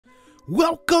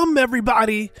Welcome,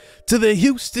 everybody, to the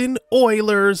Houston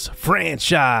Oilers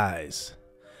franchise.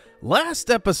 Last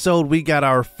episode, we got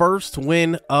our first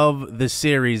win of the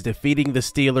series, defeating the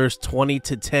Steelers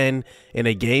 20-10 in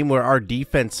a game where our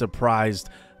defense surprised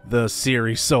the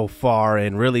series so far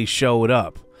and really showed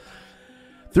up.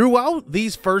 Throughout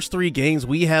these first three games,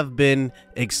 we have been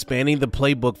expanding the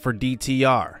playbook for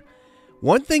DTR.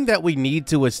 One thing that we need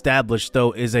to establish,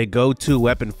 though, is a go-to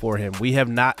weapon for him. We have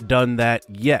not done that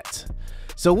yet.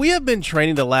 So we have been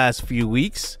training the last few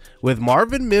weeks with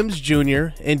Marvin Mims Jr.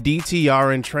 and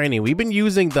DTR in training. We've been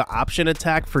using the option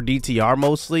attack for DTR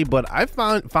mostly, but I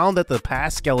found that the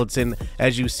pass skeleton,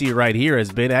 as you see right here,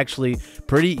 has been actually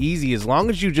pretty easy. As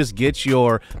long as you just get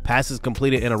your passes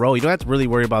completed in a row, you don't have to really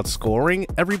worry about scoring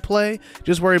every play.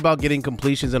 Just worry about getting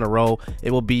completions in a row. It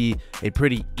will be a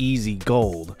pretty easy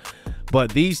goal.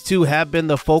 But these two have been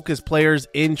the focus players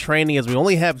in training, as we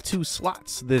only have 2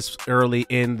 slots this early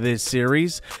in this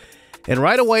series. And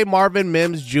right away, Marvin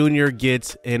Mims Jr.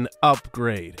 gets an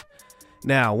upgrade.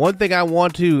 Now, one thing I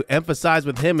want to emphasize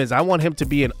with him is I want him to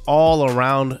be an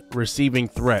all-around receiving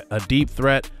threat, a deep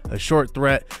threat, a short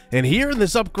threat. And here in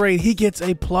this upgrade, he gets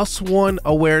a +1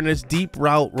 awareness, deep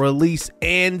route, release,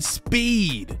 and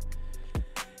speed.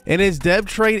 And his dev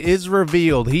trait is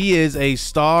revealed. He is a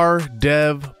star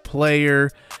dev player.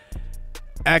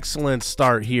 Excellent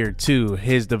start here to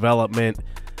his development.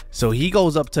 So he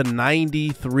goes up to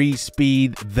 93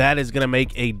 speed. That is going to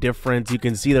make a difference. You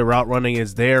can see the route running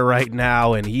is there right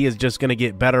now, and he is just going to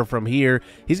get better from here.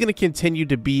 He's going to continue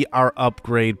to be our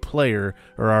upgrade player,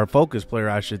 or our focus player,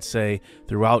 I should say,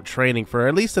 throughout training for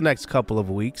at least the next couple of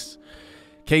weeks.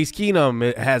 Case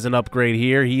Keenum has an upgrade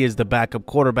here. He is the backup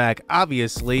quarterback,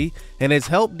 obviously, and has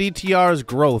helped DTR's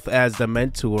growth as the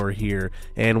mentor here.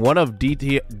 And one of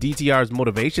DTR's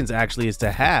motivations actually is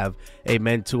to have a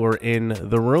mentor in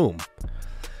the room.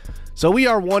 So we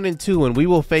are 1-2, and we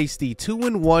will face the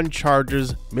 2-1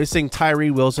 Chargers, missing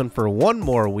Tyree Wilson for 1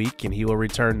 more week, and he will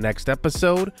return next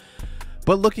episode.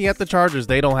 But looking at the Chargers,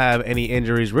 they don't have any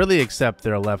injuries really except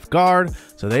their left guard,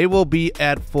 so they will be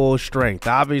at full strength.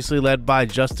 Obviously led by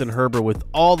Justin Herbert with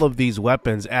all of these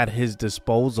weapons at his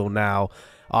disposal now.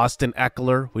 Austin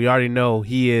Eckler, we already know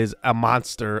he is a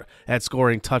monster at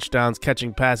scoring touchdowns,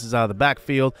 catching passes out of the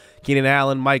backfield. Keenan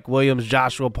Allen, Mike Williams,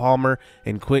 Joshua Palmer,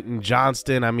 and Quentin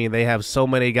Johnston. I mean, they have so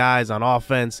many guys on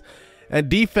offense. And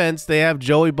defense, they have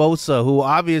Joey Bosa, who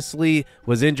obviously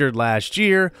was injured last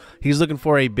year. He's looking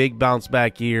for a big bounce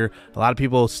back year. A lot of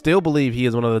people still believe he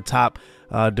is one of the top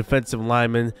defensive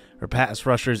linemen or pass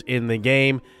rushers in the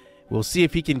game. We'll see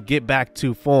if he can get back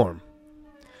to form.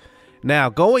 Now,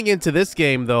 going into this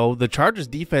game, though, the Chargers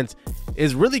defense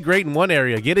is really great in one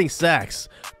area, getting sacks.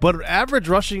 But average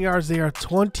rushing yards, they are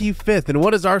 25th. And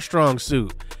what is our strong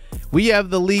suit? We have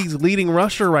the league's leading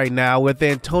rusher right now with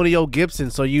Antonio Gibson,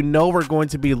 so you know we're going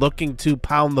to be looking to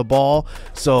pound the ball.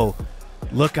 So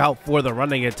look out for the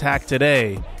running attack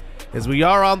today, as we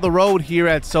are on the road here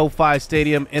at SoFi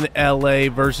Stadium in LA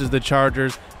versus the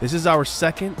Chargers. This is our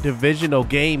second divisional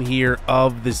game here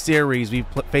of the series. We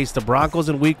faced the Broncos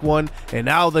in week 1, and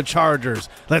now the Chargers.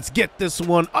 Let's get this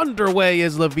one underway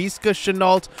as Laviska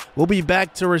Shenault will be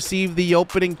back to receive the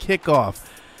opening kickoff.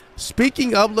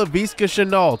 Speaking of Laviska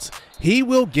Shenault, he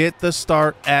will get the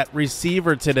start at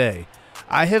receiver today.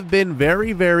 I have been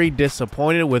very, very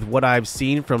disappointed with what I've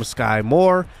seen from Sky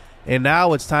Moore, and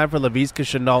now it's time for Laviska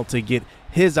Shenault to get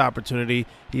his opportunity.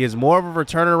 He is more of a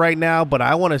returner right now, but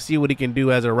I want to see what he can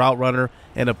do as a route runner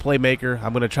and a playmaker.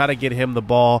 I'm going to try to get him the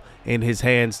ball in his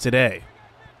hands today.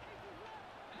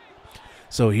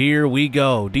 So here we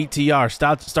go. DTR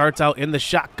starts out in the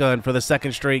shotgun for the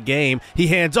second straight game. He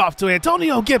hands off to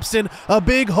Antonio Gibson, a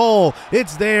big hole.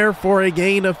 It's there for a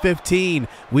gain of 15.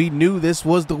 We knew this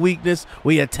was the weakness.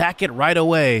 We attack it right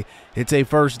away. It's a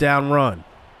first down run.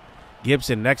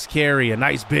 Gibson, next carry, a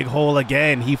nice big hole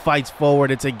again. He fights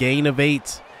forward. It's a gain of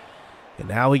 8. And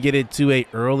now we get it to a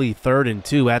early 3rd and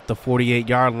 2 at the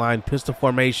 48-yard line. Pistol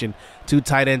formation. 2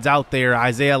 tight ends out there,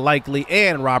 Isaiah Likely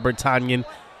and Robert Tonyan.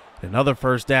 Another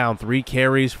first down, 3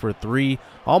 carries for 3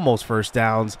 almost first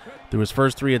downs through his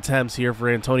first 3 attempts here for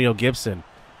Antonio Gibson.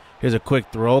 Here's a quick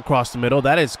throw across the middle.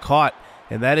 That is caught,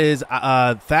 and that is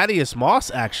Thaddeus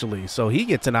Moss, actually. So he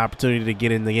gets an opportunity to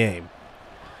get in the game.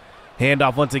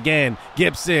 Handoff once again.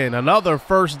 Gibson, another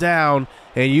first down,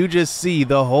 and you just see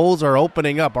the holes are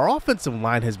opening up. Our offensive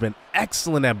line has been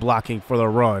excellent at blocking for the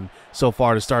run so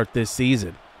far to start this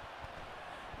season.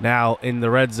 Now in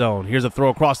the red zone. Here's a throw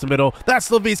across the middle. That's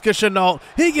Laviska Shenault.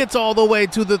 He gets all the way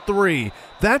to the 3.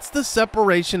 That's the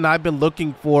separation I've been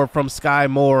looking for from Sky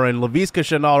Moore, and Laviska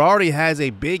Shenault already has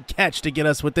a big catch to get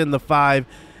us within the 5.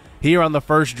 here on the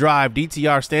first drive.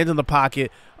 DTR stands in the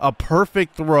pocket, a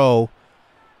perfect throw,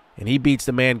 and he beats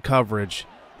the man coverage.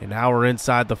 And now we're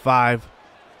inside the 5.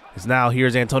 As now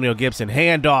here's Antonio Gibson,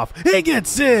 handoff, he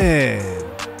gets in.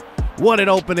 What an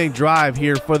opening drive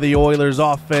here for the Oilers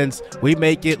offense. We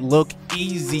make it look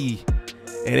easy,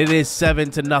 and it is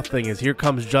 7-0 as here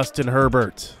comes Justin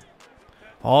Herbert.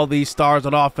 All these stars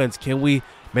on offense, can we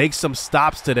make some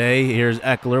stops today? Here's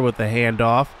Eckler with the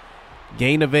handoff,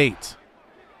 gain of 8.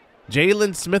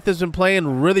 Jalen Smith has been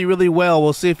playing really, really well.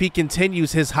 We'll see if he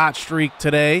continues his hot streak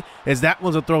today, as that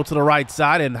one's a throw to the right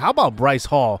side. And how about Bryce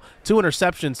Hall? 2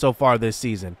 interceptions so far this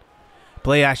season.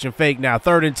 Play action fake now,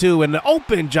 3rd and 2, and the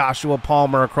open Joshua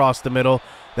Palmer across the middle.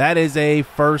 That is a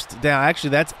first down. Actually,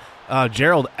 that's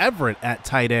Gerald Everett at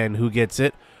tight end who gets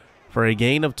it for a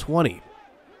gain of 20.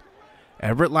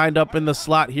 Everett lined up in the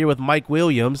slot here with Mike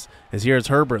Williams, as here's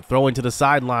Herbert throwing to the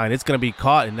sideline. It's going to be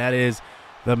caught, and that is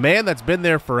the man that's been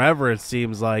there forever, it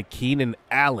seems like, Keenan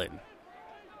Allen.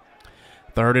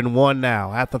 3rd and 1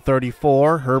 now at the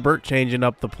 34. Herbert changing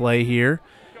up the play here.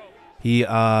 He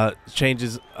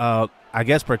changes, I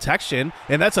guess, protection,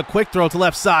 and that's a quick throw to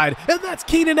left side, and that's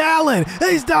Keenan Allen.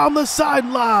 He's down the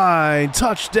sideline.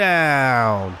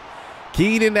 Touchdown.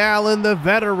 Keenan Allen, the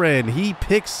veteran, he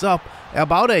picks up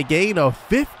about a gain of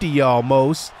 50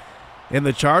 almost, and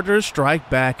the Chargers strike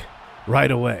back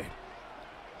right away.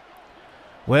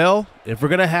 Well, if we're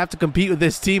going to have to compete with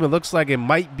this team, it looks like it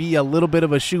might be a little bit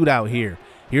of a shootout here.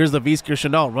 Here's Laviska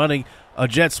Shenault running a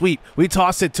jet sweep. We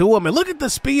toss it to him, and look at the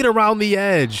speed around the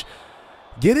edge.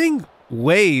 Getting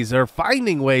ways or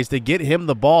finding ways to get him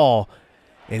the ball,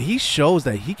 and he shows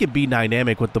that he can be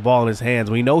dynamic with the ball in his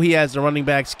hands. We know he has the running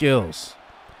back skills.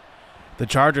 The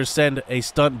Chargers send a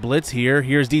stunt blitz here.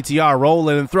 Here's DTR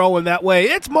rolling and throwing that way.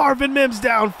 It's Marvin Mims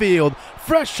downfield,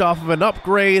 fresh off of an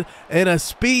upgrade and a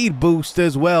speed boost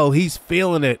as well. He's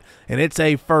feeling it, and it's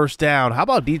a first down. How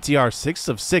about DTR 6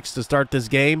 of 6 to start this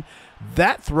game?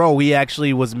 That throw he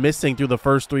actually was missing through the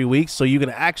first 3 weeks, so you can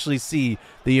actually see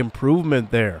the improvement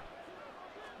there.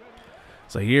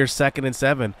 So here's 2nd and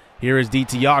 7. Here is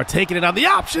DTR taking it on the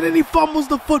option, and he fumbles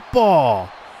the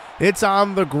football. It's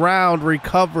on the ground,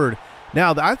 recovered.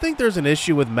 Now, I think there's an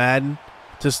issue with Madden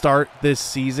to start this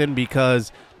season,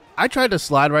 because I tried to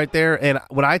slide right there, and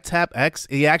when I tap X,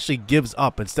 he actually gives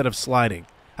up instead of sliding.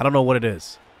 I don't know what it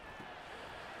is.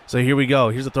 So here we go.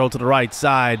 Here's a throw to the right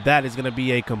side. That is going to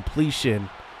be a completion,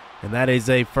 and that is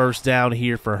a first down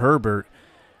here for Herbert.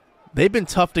 They've been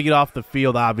tough to get off the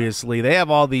field, obviously. They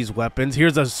have all these weapons.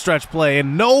 Here's a stretch play,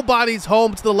 and nobody's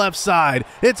home to the left side.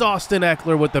 It's Austin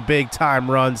Eckler with the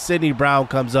big-time run. Sidney Brown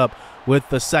comes up with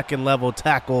the second-level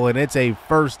tackle, and it's a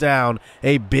first down,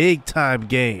 a big-time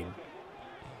gain.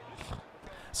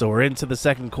 So we're into the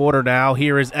second quarter now.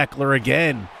 Here is Eckler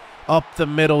again. Up the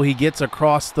middle, he gets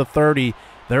across the 30.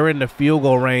 They're in the field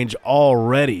goal range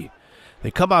already. They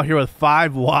come out here with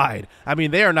 5 wide. I mean,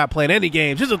 they are not playing any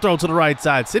games. Just a throw to the right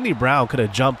side. Sidney Brown could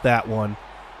have jumped that one.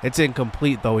 It's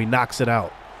incomplete, though. He knocks it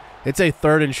out. It's a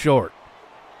 3rd and short.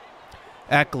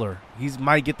 Eckler, he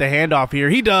might get the handoff here.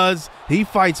 He does. He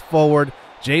fights forward.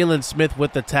 Jalen Smith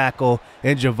with the tackle,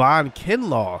 and Javon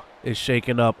Kinlaw is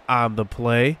shaken up on the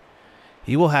play.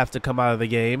 He will have to come out of the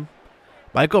game.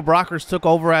 Michael Brockers took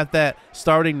over at that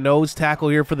starting nose tackle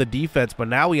here for the defense, but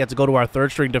now we have to go to our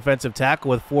 3rd-string defensive tackle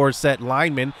with 4 set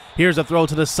linemen. Here's a throw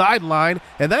to the sideline,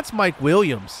 and that's Mike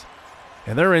Williams.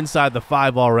 And they're inside the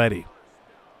 5 already.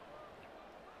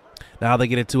 Now they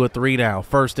get it to a 3 now.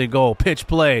 1st and goal, pitch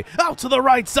play. Out to the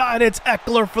right side, it's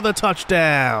Eckler for the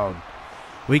touchdown.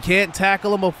 We can't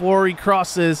tackle him before he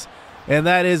crosses, and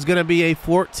that is going to be a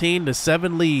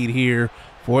 14-7 lead here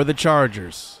for the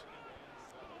Chargers.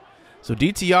 So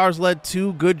DTR's led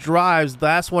 2 good drives. The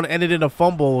last one ended in a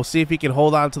fumble. We'll see if he can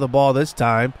hold on to the ball this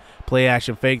time. Play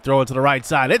action fake, throw it to the right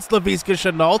side. It's Laviska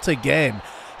Shenault again.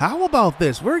 How about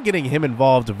this? We're getting him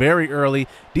involved very early.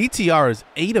 DTR is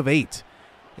 8 of 8.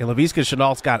 And Laviska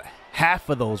Shenault's got half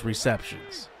of those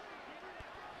receptions.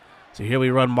 So here we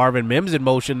run Marvin Mims in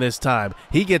motion this time.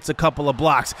 He gets a couple of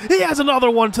blocks. He has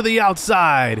another one to the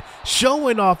outside.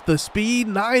 Showing off the speed.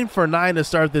 9 for 9 to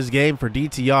start this game for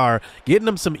DTR. Getting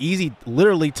him some easy,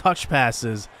 literally touch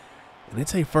passes. And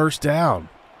it's a first down.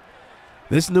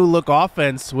 This new look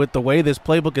offense with the way this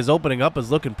playbook is opening up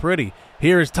is looking pretty.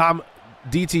 Here is Tom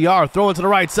DTR throwing to the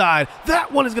right side.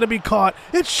 That one is going to be caught.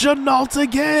 It's Shenault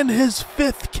again. His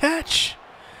 5th catch.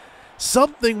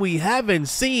 Something we haven't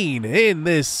seen in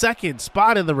this second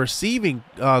spot in the receiving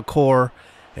core,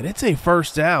 and it's a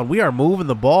first down. We are moving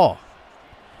the ball.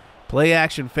 Play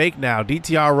action fake now.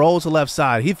 DTR rolls to left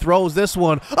side. He throws this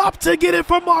one up to get it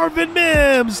for Marvin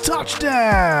Mims.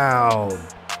 Touchdown.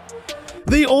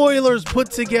 The Oilers put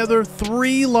together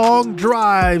 3 long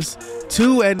drives,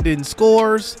 2 end in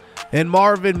scores, and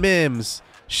Marvin Mims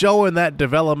showing that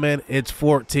development. It's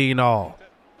 14 all.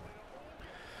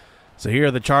 So here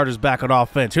are the Chargers back on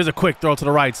offense. Here's a quick throw to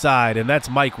the right side, and that's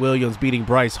Mike Williams beating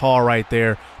Bryce Hall right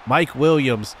there. Mike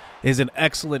Williams is an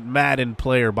excellent Madden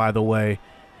player, by the way,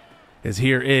 as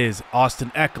here is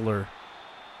Austin Eckler,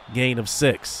 gain of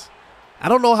 6. I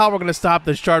don't know how we're going to stop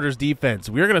this Chargers defense.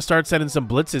 We're going to start sending some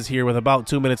blitzes here with about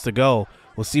 2 minutes to go.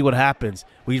 We'll see what happens.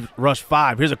 We rush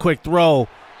 5. Here's a quick throw,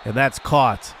 and that's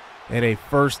caught, and a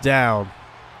first down.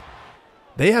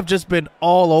 They have just been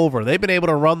all over. They've been able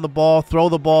to run the ball, throw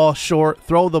the ball short,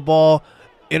 throw the ball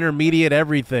intermediate,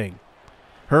 everything.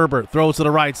 Herbert throws to the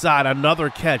right side,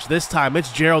 another catch. This time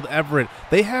it's Gerald Everett.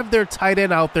 They have their tight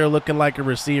end out there looking like a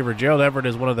receiver. Gerald Everett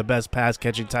is one of the best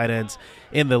pass-catching tight ends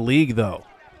in the league, though.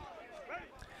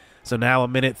 So now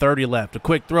 1:30 left. A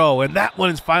quick throw, and that one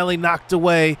is finally knocked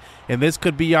away, and this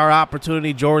could be our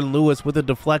opportunity. Jordan Lewis with a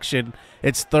deflection.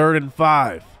 It's 3rd and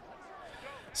 5.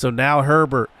 So now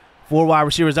Herbert, 4 wide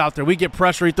receivers out there. We get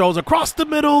pressure. He throws across the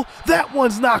middle. That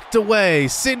one's knocked away.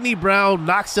 Sidney Brown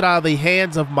knocks it out of the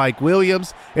hands of Mike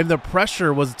Williams, and the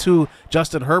pressure was to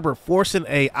Justin Herbert, forcing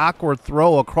a awkward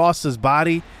throw across his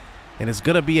body, and it's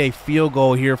going to be a field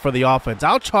goal here for the offense.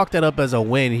 I'll chalk that up as a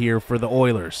win here for the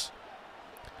Oilers.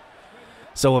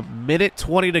 So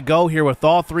 1:20 to go here with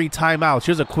all 3 timeouts.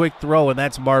 Here's a quick throw, and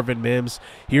that's Marvin Mims.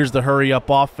 Here's the hurry-up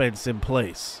offense in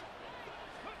place.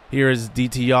 Here is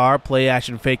DTR, play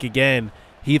action fake again.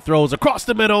 He throws across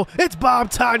the middle. It's Bob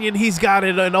Tonyan. He's got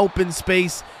it in open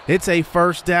space. It's a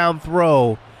first down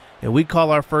throw, and we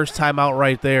call our first timeout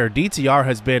right there. DTR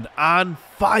has been on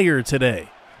fire today.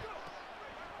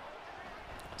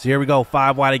 So here we go,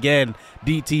 5 wide again.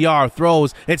 DTR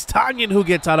throws. It's Tonyan who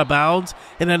gets out of bounds,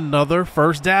 and another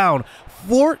first down.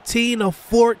 14 of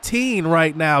 14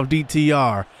 right now,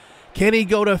 DTR. Can he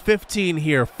go to 15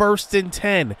 here? 1st and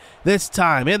 10. This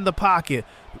time in the pocket.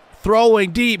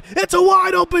 Throwing deep. It's a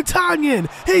wide open Tonyan.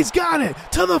 He's got it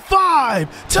to the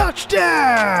 5.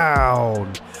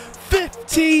 Touchdown.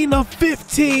 15 of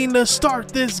 15 to start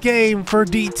this game for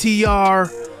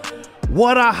DTR.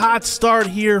 What a hot start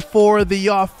here for the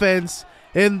offense.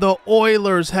 And the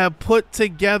Oilers have put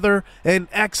together an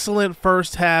excellent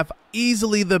first half.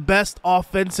 Easily the best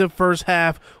offensive first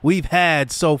half we've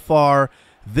had so far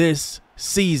this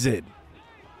season.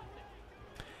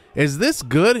 Is this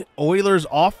good Oilers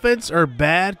offense or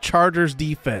bad Chargers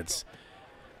defense?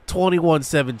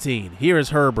 21-17. Here is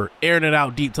Herbert airing it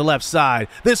out deep to left side.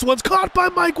 This one's caught by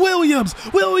Mike Williams.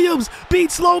 Williams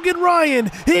beats Logan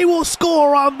Ryan. He will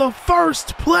score on the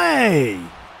first play.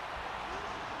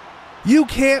 You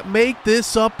can't make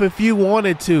this up if you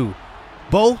wanted to.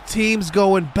 Both teams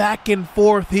going back and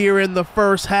forth here in the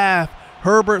first half.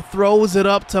 Herbert throws it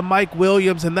up to Mike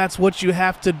Williams, and that's what you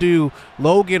have to do.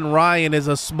 Logan Ryan is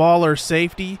a smaller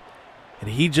safety,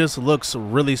 and he just looks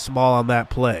really small on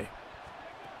that play.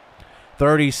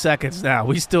 30 seconds now.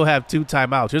 We still have 2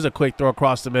 timeouts. Here's a quick throw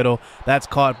across the middle. That's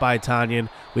caught by Tonyan.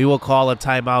 We will call a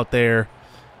timeout there.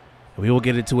 We will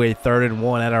get into a 3rd and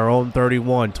 1 at our own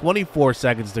 31. 24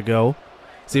 seconds to go.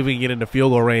 See if we can get into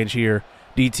field goal range here.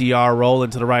 DTR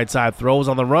rolling to the right side. Throws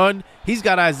on the run. He's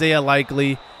got Isaiah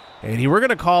Likely. And we're going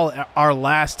to call our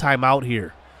last timeout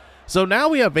here. So now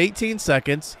we have 18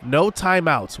 seconds, no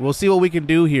timeouts. We'll see what we can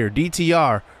do here.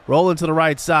 DTR rolling to the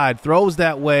right side, throws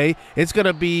that way. It's going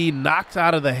to be knocked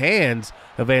out of the hands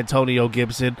of Antonio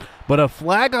Gibson, but a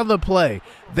flag on the play.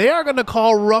 They are going to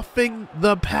call roughing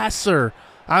the passer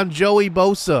on Joey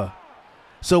Bosa.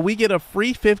 So we get a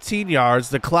free 15 yards.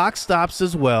 The clock stops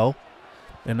as well.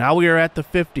 And now we are at the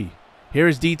 50.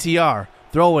 Here's DTR.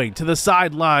 Throwing to the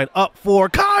sideline, up for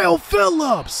Kyle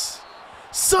Phillips.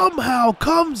 Somehow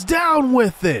comes down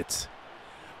with it.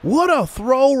 What a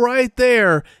throw right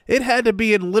there. It had to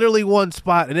be in literally one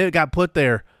spot, and it got put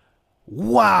there.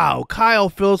 Wow, Kyle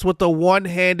Phillips with the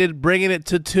one-handed, bringing it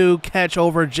to 2, catch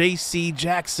over J.C.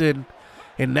 Jackson.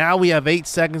 And now we have 8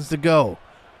 seconds to go.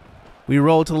 We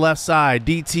roll to the left side.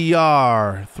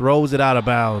 DTR throws it out of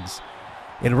bounds.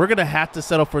 And we're going to have to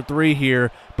settle for 3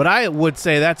 here, but I would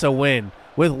say that's a win.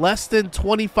 With less than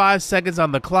 25 seconds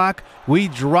on the clock, we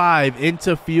drive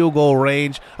into field goal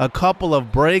range. A couple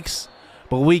of breaks,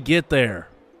 but we get there.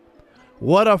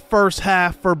 What a first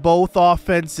half for both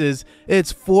offenses.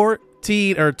 It's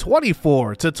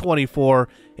 24-24,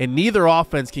 and neither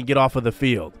offense can get off of the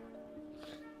field.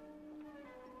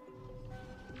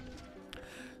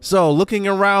 So looking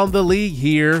around the league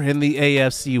here in the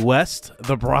AFC West,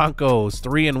 the Broncos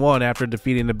 3-1 after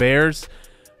defeating the Bears.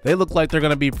 They look like they're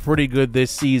going to be pretty good this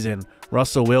season.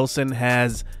 Russell Wilson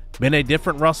has Been a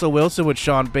different Russell Wilson with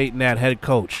Sean Payton at head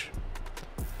coach.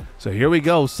 So here we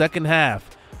go, second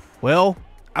half. Well,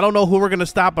 I don't know who we're going to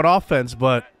stop at offense,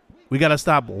 but we got to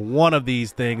stop one of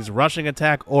these things, rushing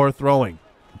attack or throwing.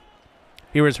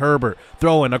 Here is Herbert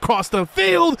throwing across the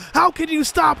field. How can you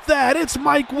stop that? It's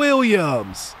Mike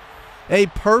Williams. A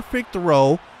perfect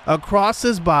throw across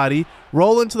his body,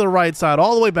 rolling to the right side,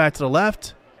 all the way back to the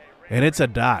left, and it's a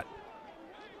dot.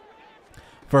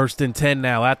 1st and 10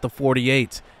 now at the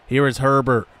 48. Here is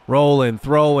Herbert rolling,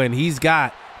 throwing. He's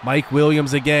got Mike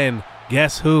Williams again.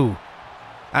 Guess who?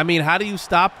 I mean, how do you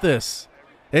stop this?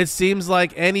 It seems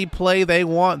like any play they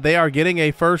want, they are getting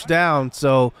a first down,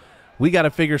 so we got to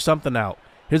figure something out.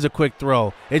 Here's a quick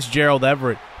throw. It's Gerald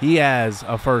Everett. He has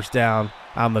a first down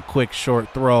on the quick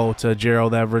short throw to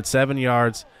Gerald Everett, 7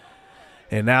 yards.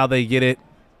 And now they get it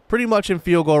pretty much in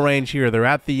field goal range here. They're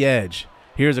at the edge.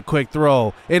 Here's a quick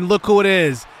throw, and look who it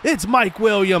is. It's Mike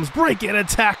Williams breaking a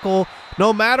tackle.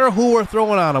 No matter who we're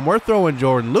throwing on him, we're throwing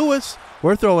Jordan Lewis,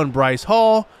 we're throwing Bryce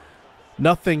Hall.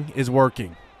 Nothing is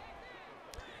working.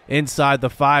 Inside the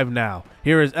 5 now.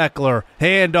 Here is Eckler.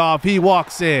 Handoff. He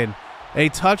walks in. A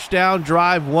touchdown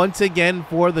drive once again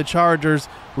for the Chargers.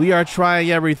 We are trying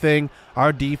everything.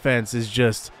 Our defense is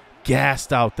just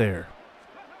gassed out there.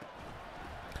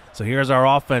 So here's our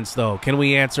offense, though. Can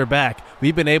we answer back?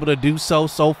 We've been able to do so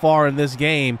far in this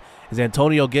game, as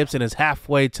Antonio Gibson is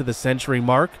halfway to the century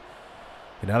mark.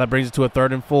 And now that brings it to a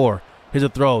 3rd and 4. Here's a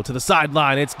throw to the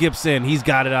sideline. It's Gibson. He's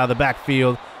got it out of the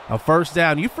backfield. A first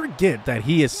down. You forget that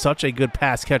he is such a good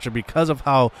pass catcher because of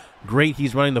how great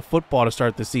he's running the football to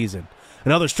start the season.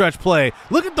 Another stretch play.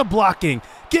 Look at the blocking.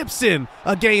 Gibson,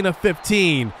 a gain of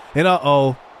 15. And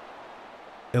uh-oh.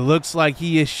 It looks like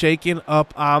he is shaking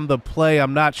up on the play.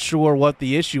 I'm not sure what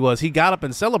the issue was. He got up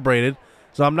and celebrated,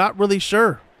 so I'm not really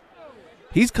sure.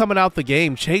 He's coming out the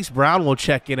game. Chase Brown will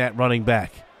check in at running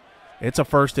back. It's a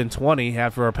 1st and 20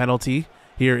 after a penalty.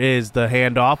 Here is the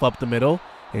handoff up the middle,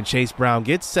 and Chase Brown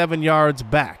gets 7 yards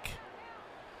back.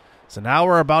 So now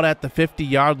we're about at the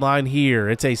 50-yard line here.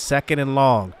 It's a 2nd and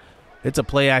long. It's a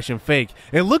play-action fake.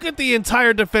 And look at the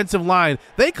entire defensive line.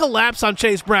 They collapse on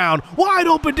Chase Brown. Wide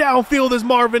open downfield is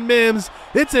Marvin Mims.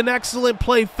 It's an excellent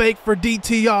play fake for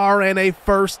DTR and a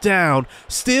first down.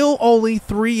 Still only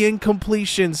 3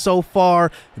 incompletions so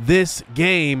far this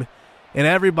game, and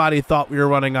everybody thought we were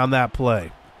running on that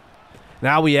play.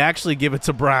 Now we actually give it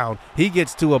to Brown. He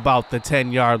gets to about the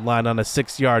 10-yard line on a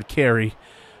 6-yard carry.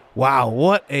 Wow,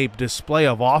 what a display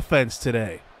of offense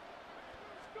today.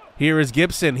 Here is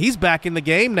Gibson. He's back in the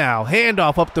game now.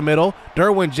 Handoff up the middle.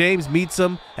 Derwin James meets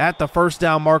him at the first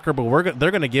down marker, but they're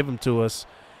going to give him to us.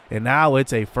 And now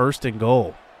it's a 1st and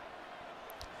goal.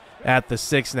 At the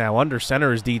 6 now. Under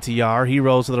center is DTR. He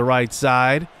rolls to the right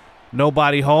side.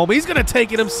 Nobody home. He's going to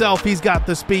take it himself. He's got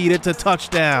the speed. It's a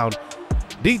touchdown.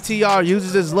 DTR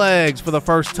uses his legs for the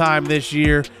first time this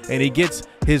year, and he gets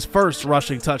his first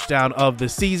rushing touchdown of the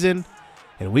season.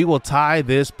 And we will tie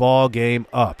this ball game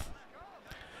up.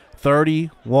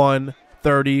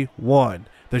 31-31.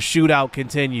 The shootout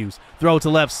continues. Throw to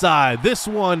left side. This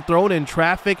one thrown in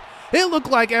traffic. It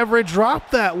looked like Everett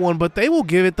dropped that one, but they will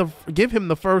give him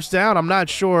the first down. I'm not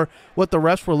sure what the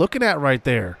refs were looking at right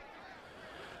there.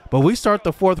 But we start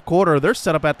the 4th quarter. They're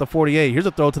set up at the 48. Here's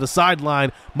a throw to the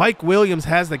sideline. Mike Williams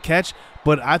has the catch,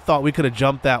 but I thought we could have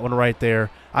jumped that one right there.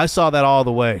 I saw that all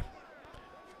the way.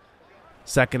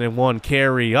 2nd and 1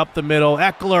 carry up the middle.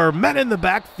 Eckler, men in the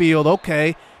backfield.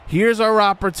 Okay. Here's our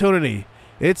opportunity.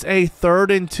 It's a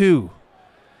 3rd and 2.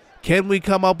 Can we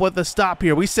come up with a stop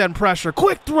here? We send pressure.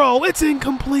 Quick throw. It's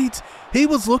incomplete. He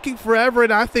was looking forever,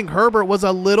 and I think Herbert was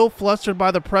a little flustered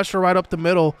by the pressure right up the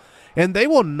middle. And they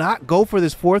will not go for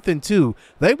this 4th and 2.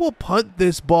 They will punt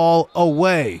this ball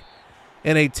away.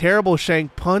 And a terrible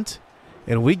shank punt,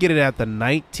 and we get it at the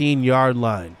 19-yard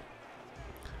line.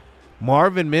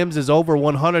 Marvin Mims is over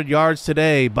 100 yards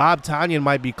today. Bob Tonyan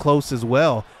might be close as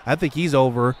well. I think he's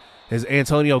over as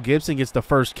Antonio Gibson gets the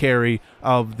first carry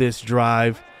of this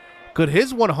drive. Could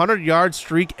his 100-yard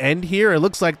streak end here? It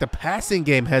looks like the passing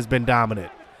game has been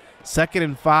dominant. 2nd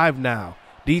and 5 now.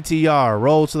 DTR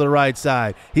rolls to the right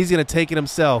side. He's going to take it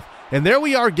himself. And there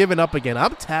we are giving up again.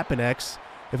 I'm tapping X.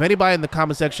 If anybody in the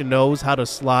comment section knows how to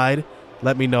slide,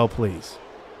 let me know, please.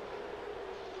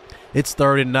 It's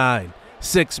 3rd and 9.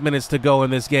 6 minutes to go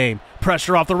in this game.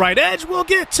 Pressure off the right edge. We'll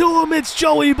get to him. It's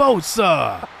Joey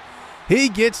Bosa. He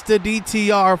gets to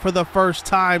DTR for the first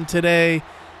time today,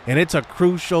 and it's a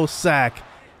crucial sack.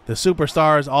 The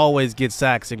superstars always get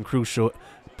sacks in crucial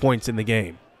points in the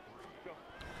game.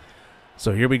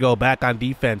 So here we go, back on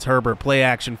defense. Herbert, play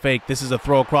action fake. This is a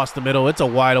throw across the middle. It's a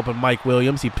wide open Mike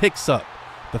Williams. He picks up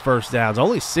the first downs.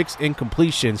 Only 6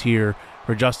 incompletions here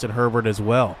for Justin Herbert as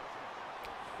well.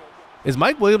 Is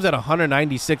Mike Williams at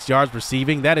 196 yards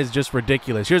receiving? That is just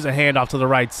ridiculous. Here's a handoff to the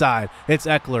right side. It's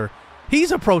Eckler.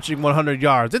 He's approaching 100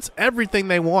 yards. It's everything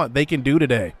they want they can do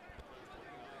today.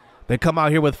 They come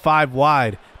out here with 5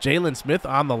 wide. Jalen Smith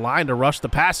on the line to rush the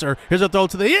passer. Here's a throw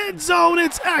to the end zone.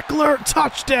 It's Eckler.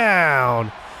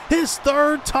 Touchdown. His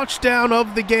 3rd touchdown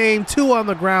of the game. 2 on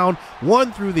the ground,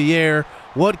 1 through the air.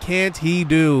 What can't he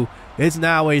do? It's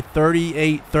now a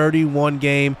 38-31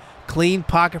 game. Clean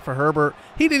pocket for Herbert.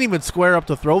 He didn't even square up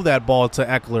to throw that ball to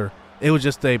Eckler. It was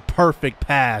just a perfect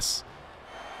pass.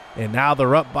 And now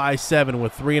they're up by 7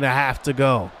 with 3.5 to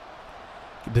go.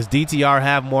 Does DTR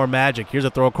have more magic? Here's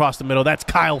a throw across the middle. That's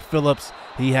Kyle Phillips.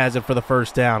 He has it for the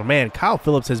first down. Man, Kyle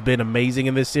Phillips has been amazing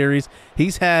in this series.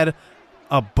 He's had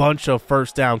a bunch of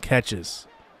first down catches.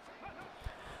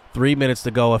 3 minutes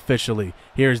to go officially.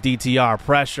 Here's DTR.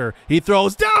 Pressure. He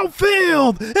throws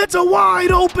downfield. It's a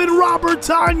wide open Robert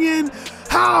Tonyan.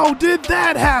 How did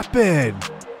that happen?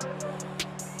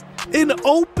 An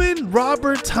open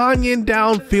Robert Tonyan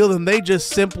downfield, and they just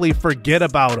simply forget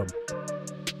about him.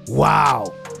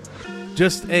 Wow.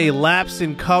 Just a lapse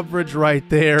in coverage right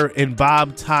there, and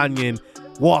Bob Tonyan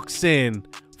walks in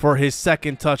for his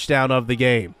 2nd touchdown of the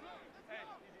game.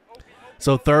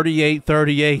 So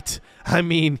 38-38. I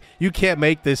mean, you can't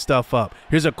make this stuff up.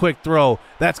 Here's a quick throw.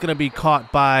 That's going to be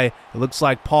caught by, it looks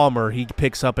like Palmer. He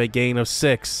picks up a gain of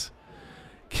 6.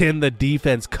 Can the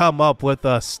defense come up with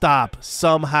a stop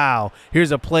somehow?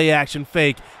 Here's a play-action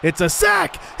fake. It's a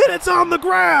sack, and it's on the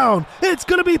ground. It's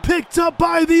going to be picked up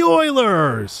by the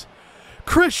Oilers.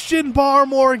 Christian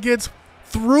Barmore gets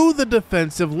through the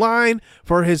defensive line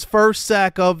for his 1st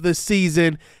sack of the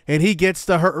season, and he gets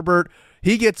to Herbert.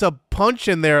 He gets a punch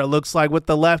in there, it looks like, with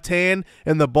the left hand,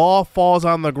 and the ball falls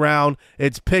on the ground.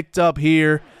 It's picked up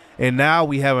here, and now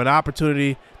we have an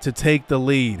opportunity to take the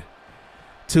lead.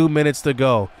 2 minutes to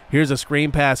go. Here's a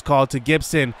screen pass called to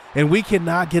Gibson, and we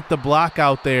cannot get the block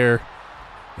out there,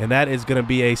 and that is going to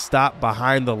be a stop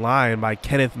behind the line by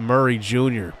Kenneth Murray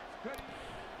Jr.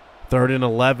 3rd and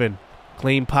 11.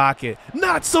 Clean pocket.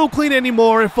 Not so clean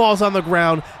anymore. It falls on the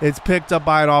ground. It's picked up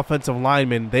by an offensive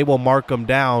lineman. They will mark him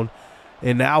down.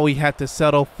 And now we have to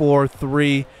settle for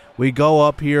 3. We go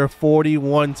up here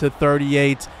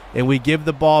 41-38, and we give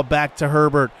the ball back to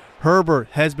Herbert. Herbert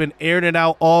has been airing it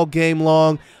out all game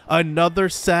long. Another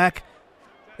sack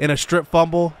and a strip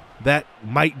fumble. That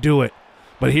might do it.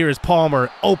 But here is Palmer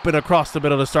open across the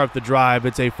middle to start the drive.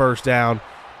 It's a first down.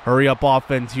 Hurry up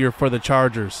offense here for the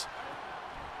Chargers.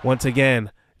 Once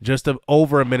again, just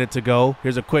over a minute to go.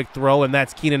 Here's a quick throw, and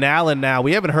that's Keenan Allen now.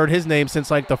 We haven't heard his name since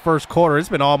like the first quarter. It's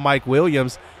been all Mike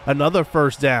Williams. Another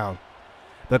first down.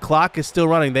 The clock is still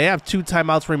running. They have 2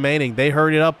 timeouts remaining. They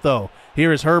hurried it up, though.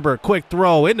 Here is Herbert. Quick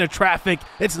throw into traffic.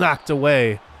 It's knocked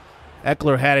away.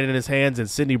 Eckler had it in his hands, and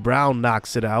Sidney Brown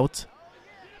knocks it out.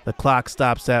 The clock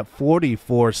stops at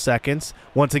 44 seconds.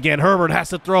 Once again, Herbert has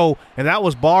to throw, and that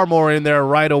was Barmore in there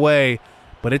right away.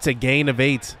 But it's a gain of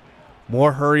 8.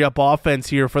 More hurry-up offense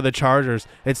here for the Chargers.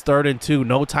 It's 3rd and 2.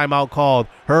 No timeout called.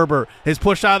 Herbert is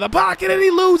pushed out of the pocket, and he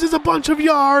loses a bunch of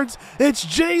yards. It's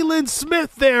Jalen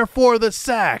Smith there for the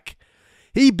sack.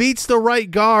 He beats the right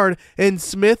guard, and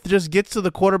Smith just gets to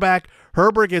the quarterback.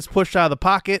 Herbert gets pushed out of the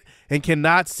pocket and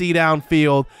cannot see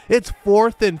downfield. It's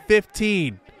 4th and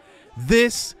 15.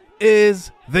 This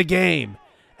is the game.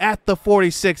 At the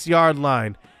 46-yard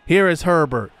line, here is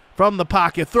Herbert. From the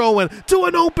pocket, throwing to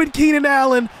an open Keenan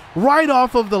Allen right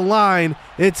off of the line.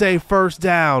 It's a first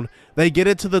down. They get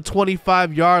it to the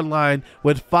 25-yard line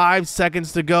with 5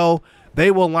 seconds to go. They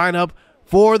will line up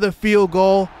for the field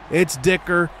goal. It's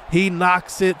Dicker. He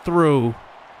knocks it through.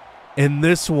 And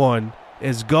this one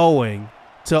is going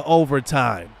to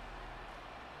overtime.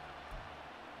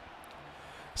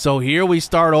 So here we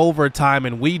start overtime,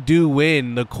 and we do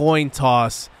win the coin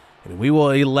toss. And we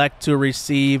will elect to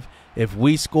receive. If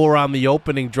we score on the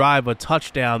opening drive a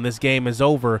touchdown, this game is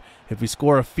over. If we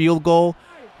score a field goal,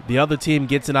 the other team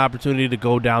gets an opportunity to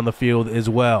go down the field as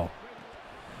well.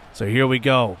 So here we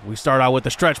go. We start out with the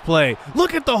stretch play.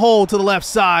 Look at the hole to the left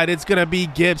side. It's going to be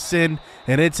Gibson,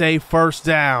 and it's a first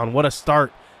down. What a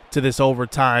start to this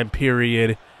overtime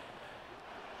period.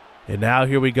 And now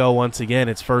here we go once again.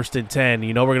 It's 1st and 10.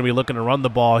 You know we're going to be looking to run the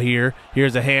ball here.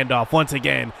 Here's a handoff. Once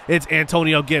again, it's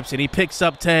Antonio Gibson. He picks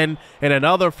up 10 and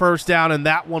another first down, and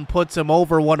that one puts him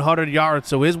over 100 yards.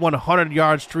 So his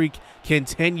 100-yard streak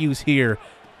continues here.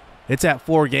 It's at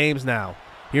 4 games now.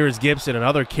 Here is Gibson,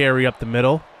 another carry up the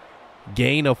middle.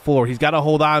 Gain of 4. He's got to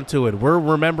hold on to it. We're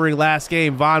remembering last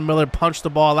game, Von Miller punched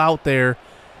the ball out there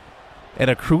at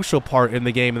a crucial part in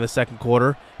the game in the second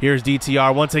quarter. Here's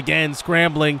DTR once again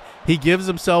scrambling. He gives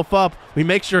himself up. We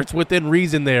make sure it's within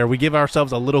reason there. We give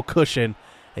ourselves a little cushion,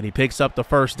 and he picks up the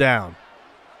first down.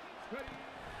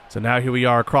 So now here we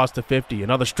are across the 50.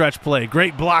 Another stretch play.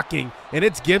 Great blocking, and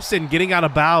it's Gibson getting out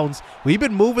of bounds. We've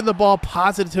been moving the ball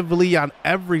positively on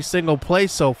every single play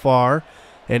so far,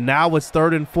 and now it's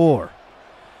 3rd and 4.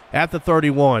 At the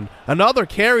 31, another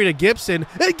carry to Gibson,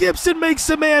 and Gibson makes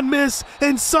the man miss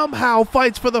and somehow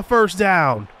fights for the first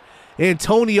down.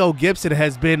 Antonio Gibson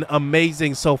has been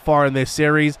amazing so far in this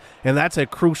series, and that's a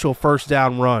crucial first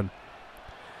down run.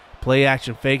 Play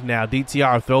action fake now.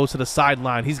 DTR throws to the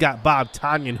sideline. He's got Bob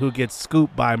Tonyan, who gets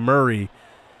scooped by Murray.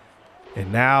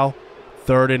 And now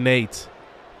 3rd and 8.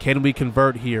 Can we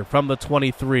convert here from the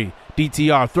 23?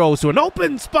 DTR throws to an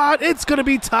open spot. It's going to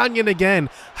be Tonyan again.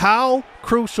 How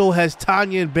crucial has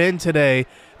Tonyan been today?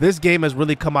 This game has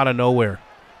really come out of nowhere.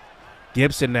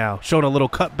 Gibson now showing a little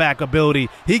cutback ability.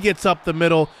 He gets up the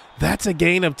middle. That's a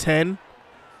gain of 10.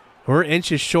 We're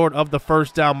inches short of the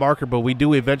first down marker, but we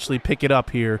do eventually pick it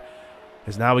up here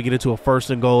as now we get into a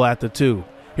 1st and goal at the 2.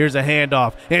 Here's a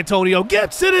handoff. Antonio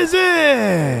Gibson is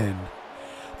in.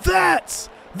 That's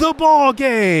the ball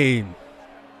game.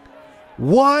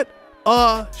 What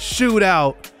a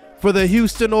shootout for the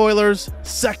Houston Oilers'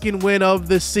 2nd win of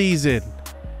the season.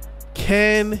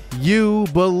 Can you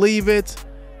believe it?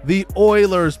 The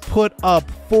Oilers put up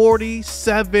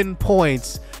 47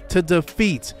 points to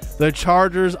defeat the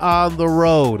Chargers on the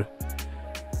road.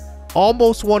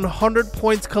 Almost 100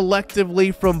 points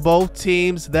collectively from both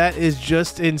teams. That is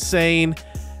just insane.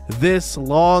 This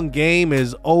long game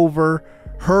is over.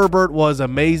 Herbert was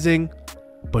amazing,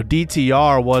 but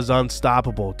DTR was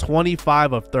unstoppable.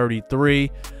 25 of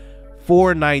 33,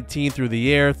 419 through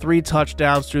the air, 3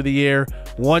 touchdowns through the air,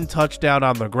 1 touchdown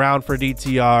on the ground for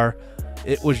DTR.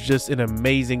 It was just an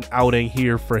amazing outing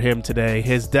here for him today.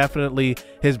 Definitely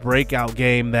his breakout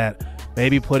game that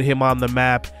maybe put him on the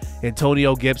map.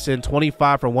 Antonio Gibson,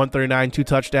 25 for 139, 2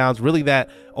 touchdowns. Really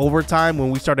that overtime when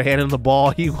we started handing the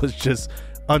ball, he was just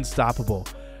unstoppable.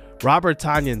 Robert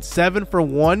Tonyan, 7 for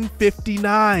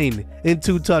 159 and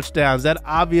 2 touchdowns. That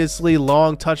obviously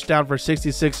long touchdown for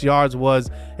 66 yards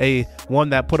was a one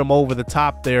that put him over the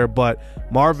top there, but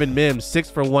Marvin Mims,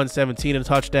 6 for 117 and a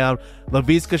touchdown.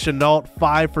 Laviska Shenault,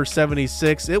 5 for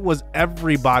 76. It was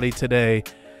everybody today,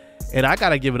 and I got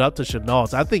to give it up to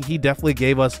Shenault. I think he definitely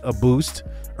gave us a boost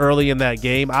early in that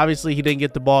game. Obviously, he didn't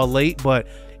get the ball late, but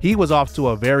he was off to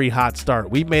a very hot start.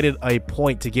 We made it a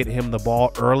point to get him the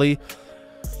ball early.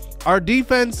 Our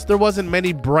defense, there wasn't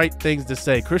many bright things to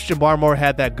say. Christian Barmore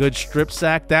had that good strip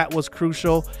sack. That was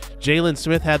crucial. Jalen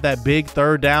Smith had that big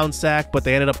 3rd down sack, but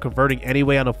they ended up converting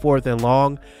anyway on a 4th and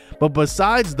long. But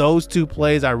besides those 2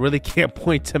 plays, I really can't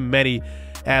point to many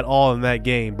at all in that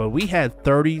game. But we had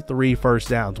 33 first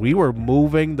downs. We were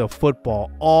moving the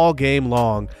football all game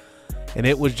long, and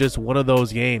it was just one of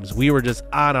those games. We were just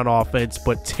on offense,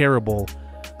 but terrible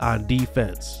on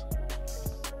defense.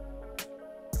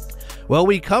 Well,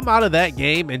 we come out of that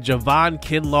game, and Javon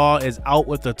Kinlaw is out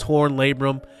with a torn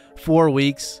labrum, 4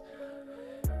 weeks,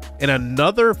 and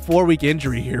another 4-week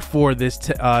injury here for this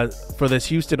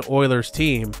Houston Oilers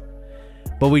team.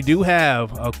 But we do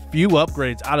have a few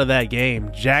upgrades out of that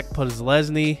game. Jack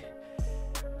Podlesny,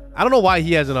 I don't know why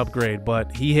he has an upgrade,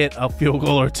 but he hit a field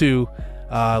goal or 2.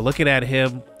 Looking at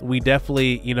him, we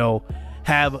definitely,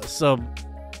 have some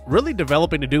really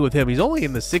developing to do with him. He's only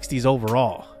in the 60s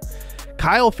overall.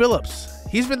 Kyle Phillips,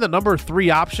 he's been the number 3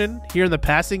 option here in the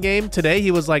passing game. Today, he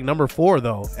was like number 4,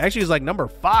 though. Actually, he was like number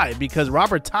 5 because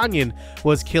Robert Tonyan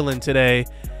was killing today.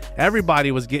 Everybody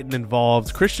was getting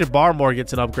involved. Christian Barmore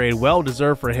gets an upgrade.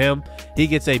 Well-deserved for him. He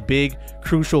gets a big,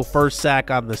 crucial first sack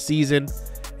on the season,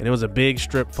 and it was a big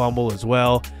strip fumble as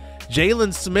well.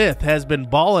 Jalen Smith has been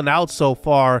balling out so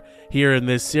far here in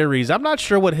this series. I'm not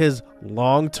sure what his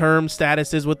long-term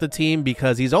status is with the team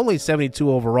because he's only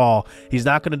 72 overall. He's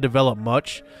not going to develop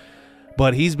much,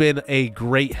 but he's been a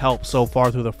great help so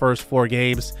far through the first 4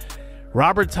 games.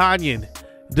 Robert Tonyan,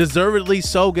 deservedly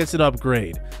so, gets an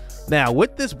upgrade. Now,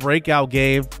 with this breakout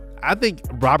game, I think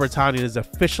Robert Tonyan is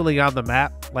officially on the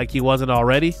map like he wasn't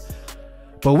already,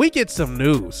 but we get some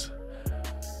news.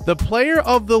 The player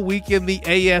of the week in the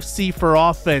AFC for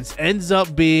offense ends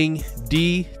up being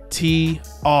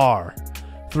DTR.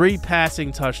 3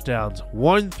 passing touchdowns,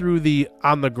 1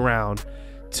 on the ground,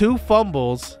 2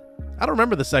 fumbles. I don't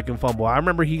remember the second fumble. I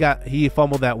remember he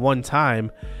fumbled that one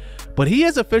time, but he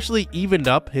has officially evened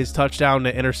up his touchdown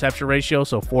to interception ratio.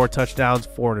 So 4 touchdowns,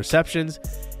 4 interceptions.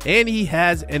 And he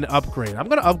has an upgrade. I'm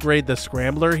going to upgrade the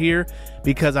scrambler here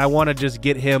because I want to just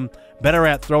get him better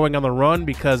at throwing on the run,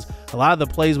 because a lot of the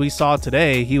plays we saw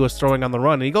today, he was throwing on the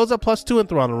run. And he goes up +2 in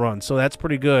throw on the run, so that's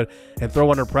pretty good. And throw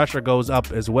under pressure goes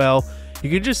up as well. You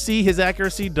can just see his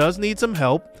accuracy does need some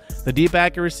help. The deep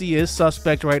accuracy is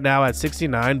suspect right now at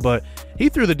 69, but he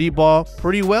threw the deep ball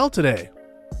pretty well today.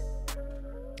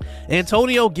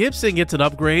 Antonio Gibson gets an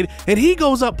upgrade, and he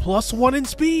goes up +1 in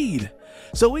speed.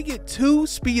 So we get 2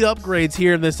 speed upgrades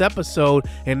here in this episode,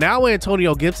 and now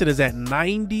Antonio Gibson is at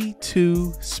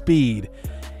 92 speed.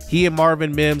 He and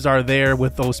Marvin Mims are there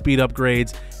with those speed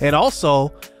upgrades, and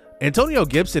also Antonio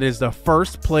Gibson is the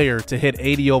first player to hit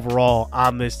 80 overall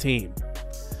on this team.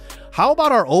 How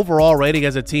about our overall rating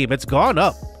as a team? It's gone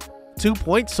up 2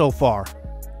 points so far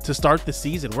to start the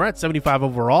season. We're at 75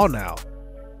 overall now.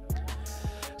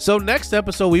 So next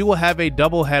episode, we will have a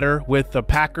doubleheader with the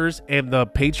Packers and the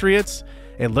Patriots.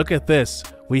 And look at this.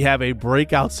 We have a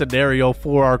breakout scenario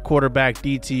for our quarterback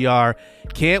DTR.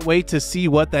 Can't wait to see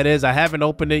what that is. I haven't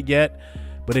opened it yet,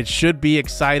 but it should be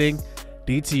exciting.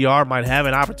 DTR might have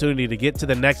an opportunity to get to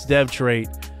the next dev trait.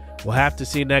 We'll have to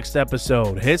see next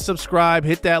episode. Hit subscribe,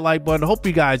 hit that like button. Hope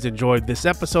you guys enjoyed this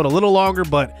episode. A little longer,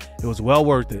 but it was well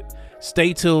worth it.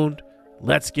 Stay tuned.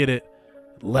 Let's get it.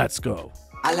 Let's go.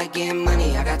 I like getting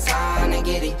money, I got time to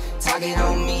get it. Target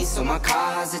on me, so my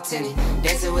car's a tenant.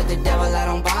 Dancing with the devil, I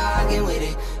don't bargain with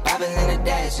it. Bobbing in the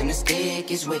dash, and the stick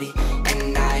is with it.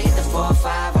 And I hit the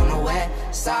 4-5 on the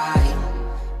west side.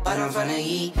 But I'm from the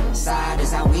east side,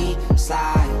 this how we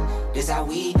slide. This how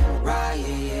we ride,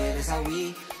 yeah, yeah, this how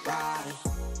we ride.